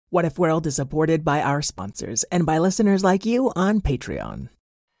What If World is supported by our sponsors and by listeners like you on Patreon.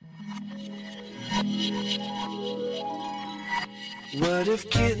 What if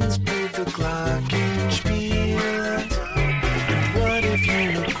kittens played the glockenspiel? What if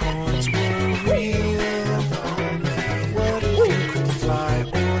unicorns were real? What if you could fly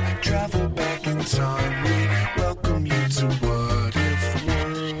or travel back in time? We welcome you to What If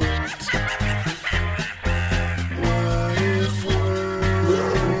World. What If World?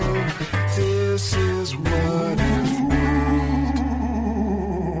 This is What If World.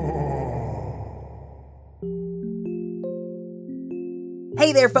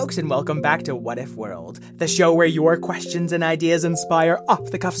 Hey there, folks, and welcome back to What If World, the show where your questions and ideas inspire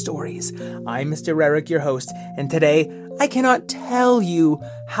off-the-cuff stories. I'm Mr. Rarick, your host, and today I cannot tell you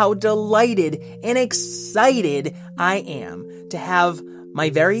how delighted and excited I am to have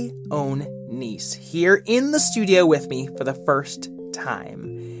my very own niece here in the studio with me for the first time.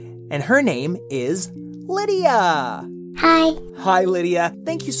 And her name is Lydia. Hi. Hi, Lydia.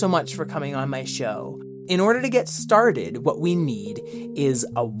 Thank you so much for coming on my show. In order to get started, what we need is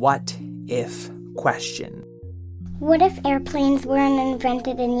a what-if question. What if airplanes weren't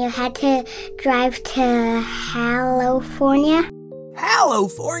invented and you had to drive to California?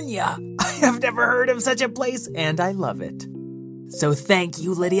 California! I have never heard of such a place, and I love it. So thank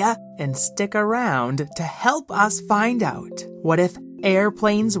you, Lydia, and stick around to help us find out what if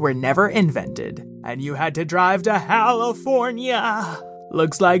airplanes were never invented and you had to drive to California.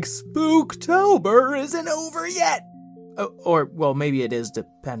 Looks like Spooktober isn't over yet. Or, well, maybe it is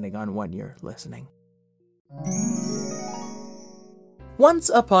depending on when you're listening. Once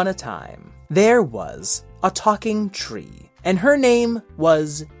upon a time, there was a talking tree, and her name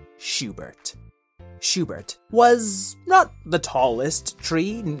was Schubert. Schubert was not the tallest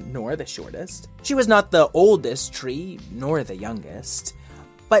tree, nor the shortest. She was not the oldest tree, nor the youngest.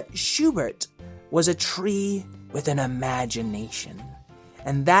 But Schubert was a tree with an imagination.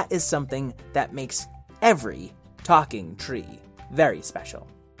 And that is something that makes every talking tree very special.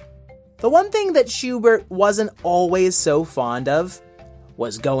 The one thing that Schubert wasn't always so fond of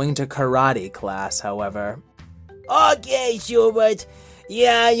was going to karate class, however. Okay, Schubert.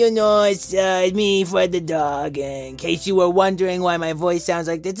 Yeah, it's me, Fred the dog. In case you were wondering why my voice sounds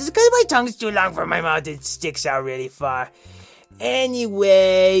like this, it's because my tongue's too long for my mouth. It sticks out really far.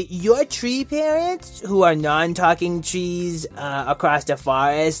 Anyway, your tree parents, who are non-talking trees across the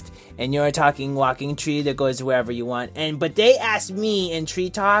forest, and you're a talking walking tree that goes wherever you want, but they asked me in Tree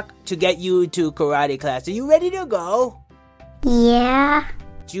Talk to get you to karate class. Are you ready to go? Yeah.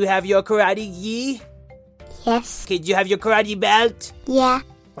 Do you have your karate gi? Yes. Okay, do you have your karate belt? Yeah.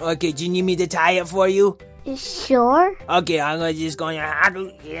 Okay, do you need me to tie it for you? Sure. Okay, I'm just going to...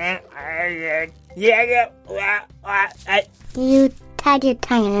 You tied your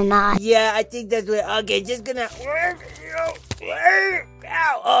tongue in a knot. Yeah, I think that's what... Okay, just gonna...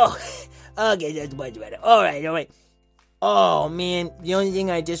 Ow! Oh! Okay, that's much better. Alright. Oh, man, the only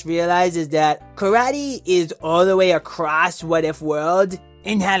thing I just realized is that karate is all the way across What If World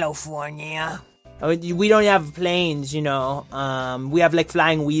in California. We don't have planes, We have,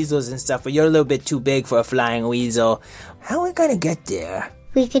 flying weasels and stuff, but you're a little bit too big for a flying weasel. How are we gonna get there?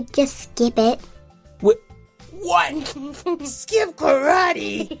 We could just skip it. What? Skip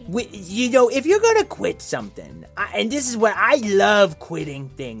karate? If you're gonna quit something, and this is where I love quitting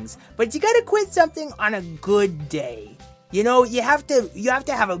things, but you gotta quit something on a good day. You have to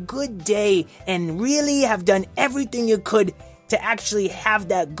have a good day and really have done everything you could to actually have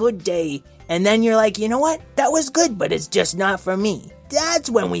that good day. And then you're like, you know what? That was good, but it's just not for me. That's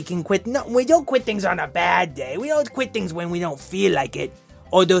when we can quit. No, we don't quit things on a bad day. We don't quit things when we don't feel like it.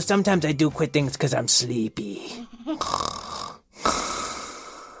 Although sometimes I do quit things because I'm sleepy.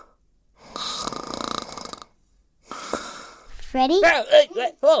 Ready? Hey,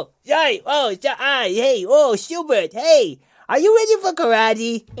 Schubert, hey. Are you ready for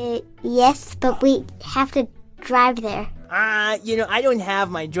karate? Yes, but we have to drive there. I don't have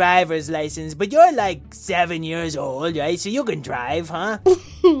my driver's license, but you're 7 years old, right? So you can drive, huh?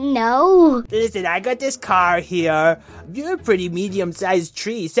 No. Listen, I got this car here. You're a pretty medium-sized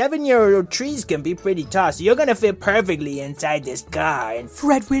tree. 7-year-old trees can be pretty tall, so you're gonna fit perfectly inside this car. And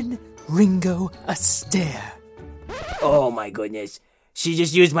Fredwin Ringo Astaire. Oh my goodness. She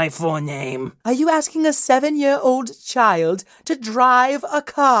just used my full name. Are you asking a 7-year-old child to drive a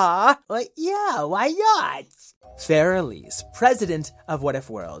car? Yeah, why not? Farrah Elise, president of What If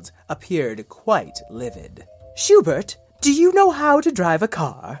World, appeared quite livid. Schubert, do you know how to drive a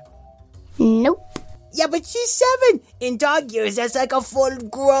car? Nope. Yeah, but she's 7. In dog years, that's like a full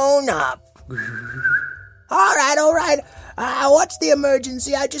grown-up. All right. What's the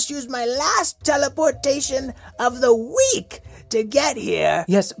emergency? I just used my last teleportation of the week to get here.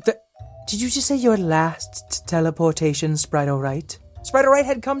 Yes, did you just say your last teleportation, Sprite-O-Right? Sprite-O-Right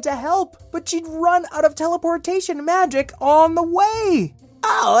had come to help, but she'd run out of teleportation magic on the way.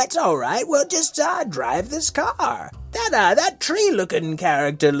 Oh, it's all right. We'll just drive this car. That tree-looking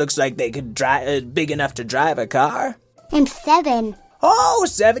character looks like they could drive big enough to drive a car. I'm 7. Oh,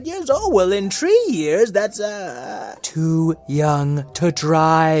 7 years old. Well, in 3 years, that's too young to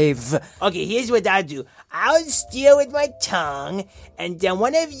drive. Okay, here's what I'll do. I'll steer with my tongue, and then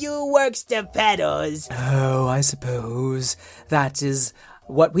one of you works the pedals. Oh, I suppose that is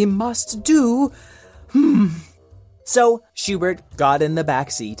what we must do. So, Schubert got in the back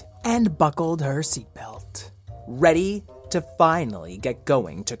seat and buckled her seatbelt, ready to finally get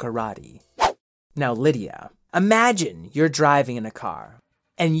going to karate. Now, Lydia, imagine you're driving in a car,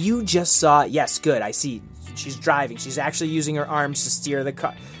 and you just saw, yes, good, I see, she's driving. She's actually using her arms to steer the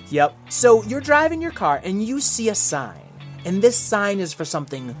car. Yep. So you're driving your car, and you see a sign, and this sign is for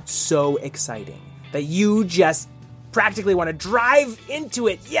something so exciting that you just practically want to drive into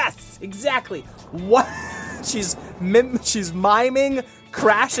it. Yes, exactly. What? She's miming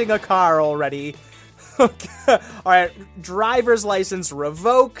crashing a car already. All right, driver's license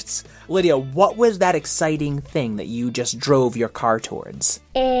revoked. Lydia, what was that exciting thing that you just drove your car towards?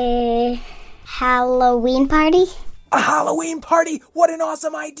 A Halloween party? A Halloween party? What an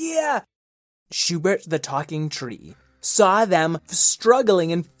awesome idea! Schubert the talking tree saw them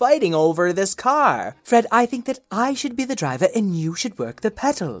struggling and fighting over this car. Fred, I think that I should be the driver and you should work the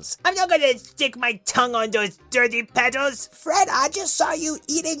pedals. I'm not gonna stick my tongue on those dirty pedals. Fred, I just saw you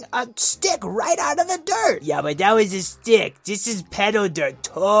eating a stick right out of the dirt. Yeah, but that was a stick. This is pedal dirt.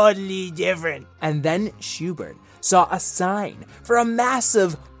 Totally different. And then Schubert saw a sign for a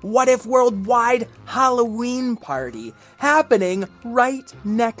massive What If Worldwide Halloween party happening right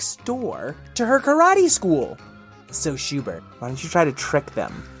next door to her karate school. So Schubert, why don't you try to trick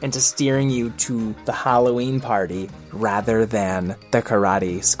them into steering you to the Halloween party rather than the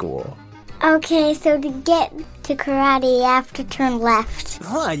karate school? Okay, so to get to karate, I have to turn left.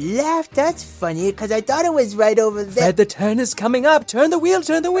 Oh, left? That's funny, because I thought it was right over there. Fred, the turn is coming up. Turn the wheel,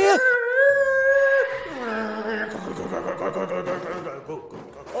 turn the wheel.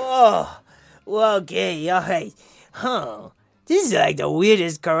 Oh, well, okay, all right. Huh. This is like the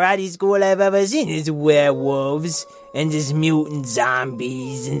weirdest karate school I've ever seen. There's werewolves, and there's mutant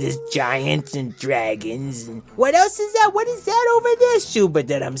zombies, and there's giants and dragons. And what else is that? What is that over there, Schubert,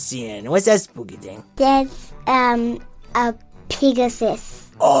 that I'm seeing? What's that spooky thing? There's, a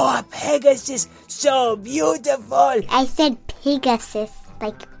Pegasus. Oh, a Pegasus. So beautiful. I said Pegasus,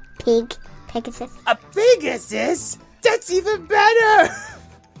 like pig, Pegasus. A Pegasus? That's even better!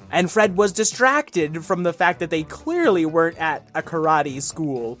 And Fred was distracted from the fact that they clearly weren't at a karate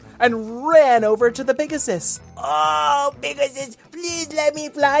school and ran over to the Pegasus. Oh, Pegasus, please let me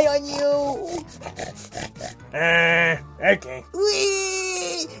fly on you. Okay.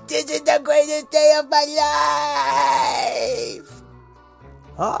 Whee! This is the greatest day of my life.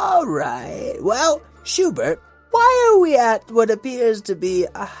 All right. Well, Schubert, why are we at what appears to be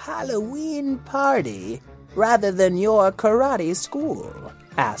a Halloween party rather than your karate school?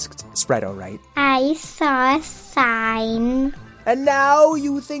 Asked Sprite-O-Right. I saw a sign. And now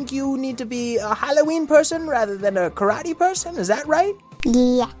you think you need to be a Halloween person rather than a karate person? Is that right?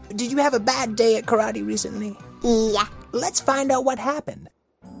 Yeah. Did you have a bad day at karate recently? Yeah. Let's find out what happened.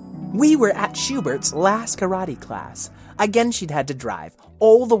 We were at Schubert's last karate class. Again, she'd had to drive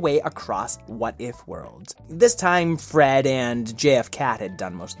all the way across What If World. This time, Fred and JF Cat had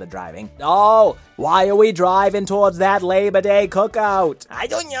done most of the driving. Oh, why are we driving towards that Labor Day cookout? I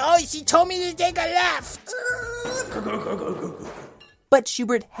don't know. She told me to take a left. But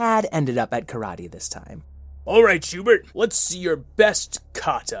Schubert had ended up at karate this time. All right, Schubert, let's see your best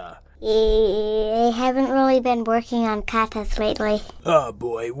kata. I haven't really been working on katas lately. Oh,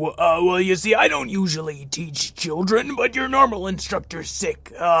 boy. Well, you see, I don't usually teach children, but your normal instructor's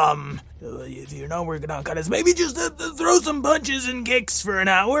sick. If you're not working on katas, maybe just throw some punches and kicks for an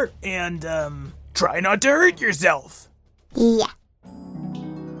hour, and, try not to hurt yourself. Yeah.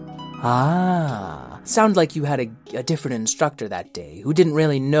 Ah, sounds like you had a different instructor that day who didn't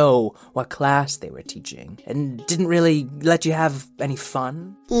really know what class they were teaching and didn't really let you have any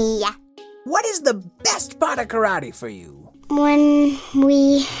fun? Yeah. What is the best part of karate for you? When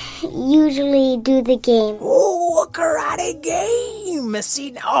we usually do the game. Oh, a karate game!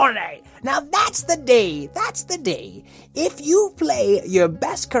 See, all right. Now that's the day. If you play your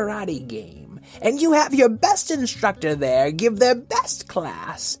best karate game and you have your best instructor there give their best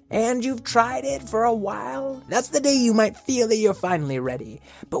class, and you've tried it for a while, that's the day you might feel that you're finally ready.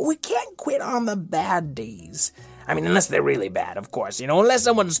 But we can't quit on the bad days. I mean, unless they're really bad, of course, unless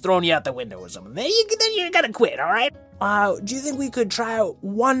someone's thrown you out the window or something. Then you gotta quit, alright? Do you think we could try out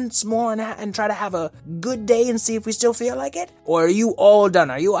once more and try to have a good day and see if we still feel like it? Or are you all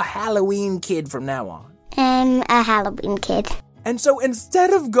done? Are you a Halloween kid from now on? I'm a Halloween kid. And so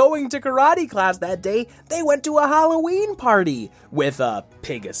instead of going to karate class that day, they went to a Halloween party with a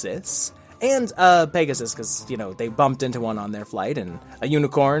Pegasus. And Pegasus, because, they bumped into one on their flight, and a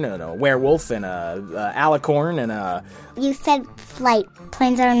unicorn, and a werewolf, and a alicorn, and a... You said flight.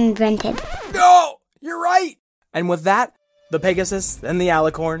 Planes aren't invented. No! You're right! And with that, the Pegasus, and the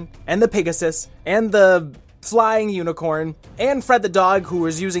alicorn, and the Pegasus, and the flying unicorn, and Fred the dog, who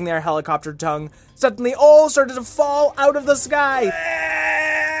was using their helicopter tongue, suddenly all started to fall out of the sky.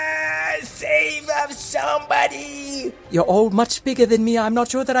 Save us, somebody! You're all much bigger than me. I'm not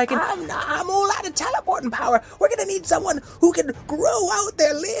sure that I can... I'm all out of teleporting power. We're gonna need someone who can grow out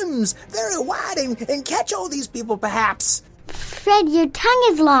their limbs very wide and catch all these people, perhaps. Fred, your tongue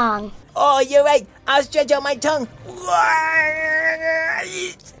is long. Oh, you're right. I'll stretch out my tongue.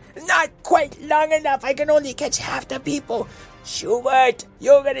 Not quite long enough. I can only catch half the people. Schubert,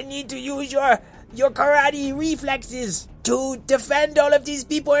 you're gonna need to use your karate reflexes to defend all of these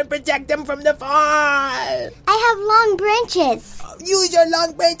people and protect them from the fall. I have long branches. Use your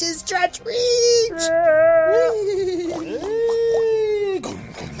long branches, stretch, reach.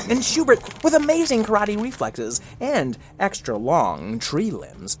 And Schubert, with amazing karate reflexes and extra long tree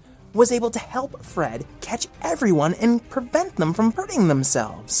limbs, was able to help Fred catch everyone and prevent them from hurting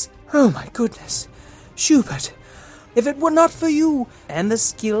themselves. Oh my goodness. Schubert, if it were not for you and the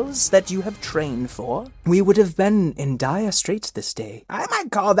skills that you have trained for, we would have been in dire straits this day. I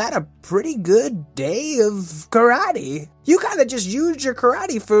might call that a pretty good day of karate. You kind of just used your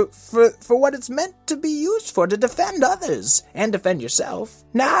karate for what it's meant to be used for, to defend others and defend yourself.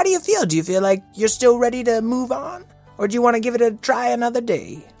 Now, how do you feel? Do you feel like you're still ready to move on? Or do you want to give it a try another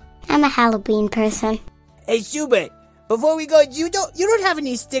day? I'm a Halloween person. Hey, Schubert, before we go, you don't have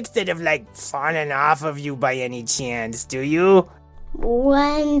any sticks that have, fallen off of you by any chance, do you?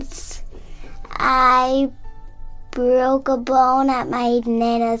 Once I broke a bone at my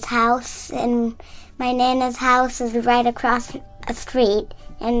Nana's house, and my Nana's house is right across a street,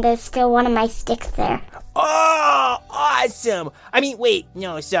 and there's still one of my sticks there. Oh, awesome! I mean, wait,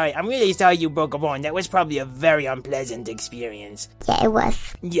 no, sorry. I'm really sorry you broke a bone. That was probably a very unpleasant experience. Yeah, it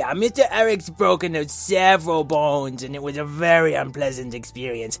was. Yeah, Mr. Eric's broken several bones, and it was a very unpleasant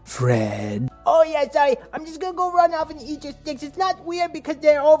experience. Fred? Oh, yeah, sorry. I'm just gonna go run off and eat your sticks. It's not weird because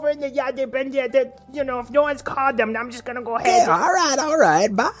they're over in the yard. They've been there. If no one's called them, I'm just gonna go ahead. Yeah, all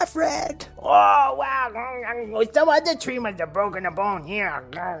right. Bye, Fred. Oh, wow. Some other tree must have broken a bone here.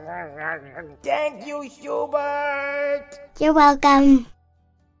 Thank you, Schubert. You're welcome.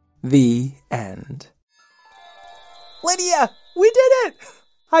 The end. Lydia, we did it!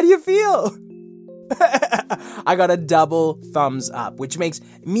 How do you feel? I got a double thumbs up, which makes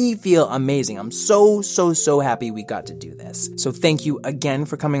me feel amazing. I'm so happy we got to do this. So thank you again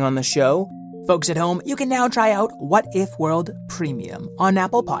for coming on the show. Folks at home, you can now try out What If World Premium on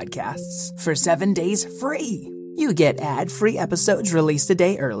Apple Podcasts for 7 days free. You get ad-free episodes released a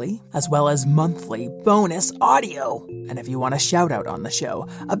day early, as well as monthly bonus audio. And if you want a shout-out on the show,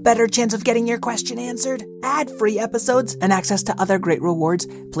 a better chance of getting your question answered, ad-free episodes, and access to other great rewards,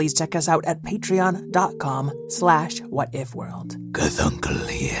 please check us out at patreon.com/whatifworld. Cthulhu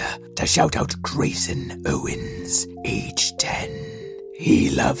here to shout out Grayson Owens, age 10.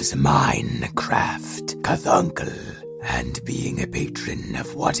 He loves Minecraft, Cthulhu, and being a patron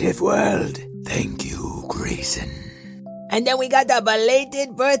of What If World. Thank you, Grayson. And then we got a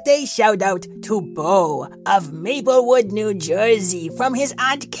belated birthday shout-out to Bo of Maplewood, New Jersey, from his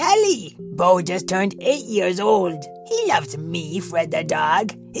Aunt Kelly. Bo just turned 8 years old. He loves me, Fred the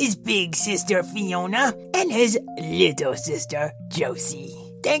dog, his big sister Fiona, and his little sister Josie.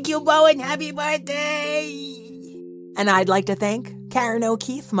 Thank you, Bo, and happy birthday! And I'd like to thank Karen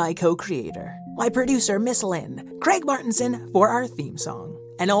O'Keefe, my co-creator, my producer, Miss Lynn, Craig Martinson for our theme song,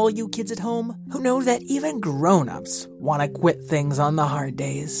 and all you kids at home who know that even grown-ups want to quit things on the hard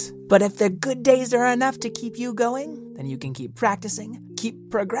days. But if the good days are enough to keep you going, then you can keep practicing,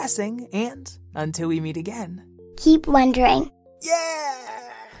 keep progressing, and until we meet again, keep wondering. Yeah!